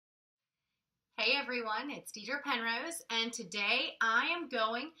Hey everyone, it's Deidra Penrose, and today I am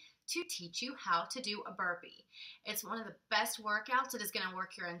going to teach you how to do a burpee. It's one of the best workouts that is going to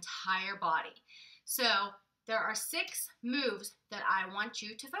work your entire body. So there are 6 moves that I want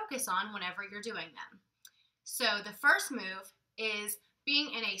you to focus on whenever you're doing them. So the first move is being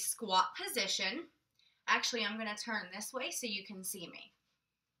in a squat position. Actually, I'm going to turn this way so you can see me.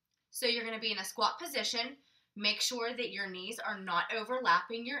 So you're going to be in a squat position. Make sure that your knees are not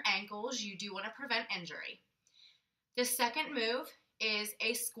overlapping your ankles. You do want to prevent injury. The second move is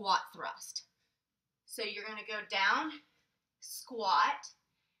a squat thrust. So you're going to go down, squat,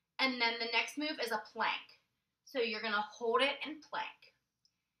 and then the next move is a plank. So you're going to hold it and plank.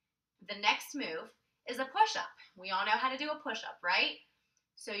 The next move is a push-up. We all know how to do a push-up, right?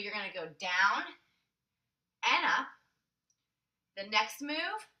 So you're going to go down and up. The next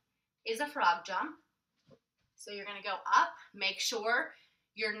move is a frog jump. So you're going to go up, make sure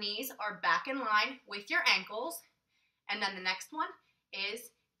your knees are back in line with your ankles, and then the next one is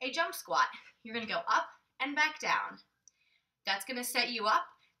a jump squat. You're going to go up and back down. That's going to set you up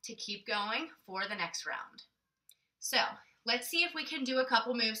to keep going for the next round. So let's see if we can do a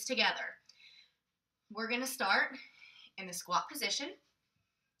couple moves together. We're going to start in the squat position.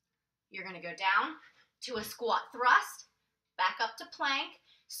 You're going to go down to a squat thrust, back up to plank.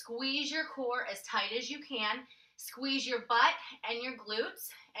 Squeeze your core as tight as you can. Squeeze your butt and your glutes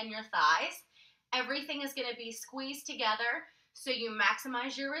and your thighs. Everything is going to be squeezed together so you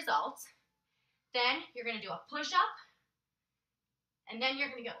maximize your results. Then you're going to do a push-up, and then you're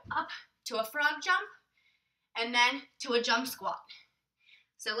going to go up to a frog jump, and then to a jump squat.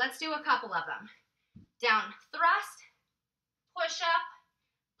 So let's do a couple of them. Down thrust, push-up,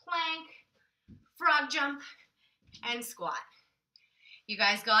 plank, frog jump, and squat. You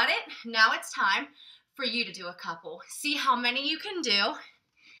guys got it? Now it's time for you to do a couple. See how many you can do.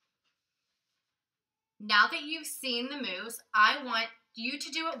 Now that you've seen the moves, I want you to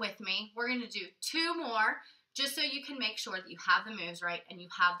do it with me. We're going to do 2 more just so you can make sure that you have the moves right and you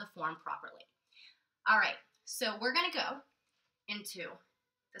have the form properly. All right, so we're going to go into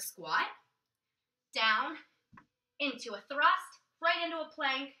the squat, down, into a thrust, right into a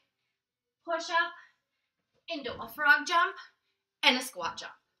plank, push up, into a frog jump, and a squat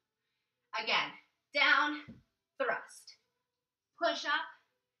jump. Again, down, thrust, push up,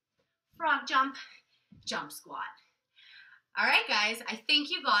 frog jump, jump squat. All right, guys, I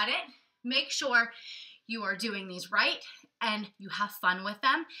think you got it. Make sure you are doing these right and you have fun with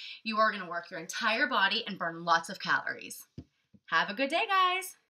them. You are going to work your entire body and burn lots of calories. Have a good day, guys.